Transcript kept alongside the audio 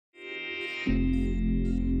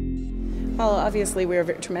Well, obviously we are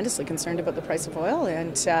tremendously concerned about the price of oil,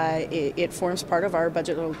 and it forms part of our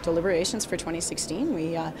budget deliberations for 2016.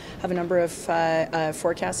 We have a number of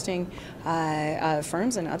forecasting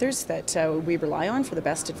firms and others that we rely on for the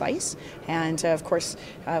best advice. And of course,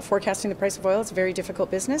 forecasting the price of oil is a very difficult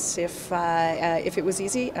business. If it was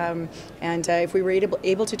easy, and if we were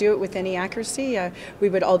able to do it with any accuracy, we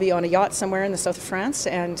would all be on a yacht somewhere in the south of France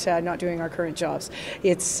and not doing our current jobs.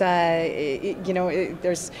 It's there's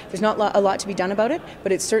not a lot to be done about it,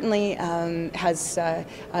 but it certainly has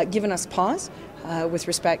given us pause with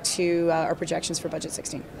respect to our projections for budget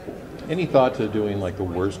 16. Any thought to doing like the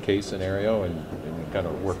worst case scenario and kind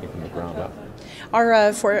of working from the ground up?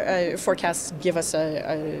 Our forecasts give us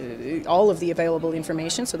all of the available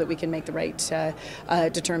information so that we can make the right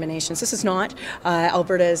determinations. This is not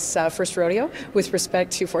Alberta's first rodeo with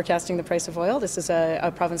respect to forecasting the price of oil. This is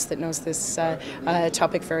a province that knows this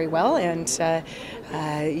topic very well, and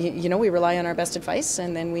we rely on our best advice,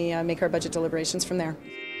 and then we make our budget deliberations from there.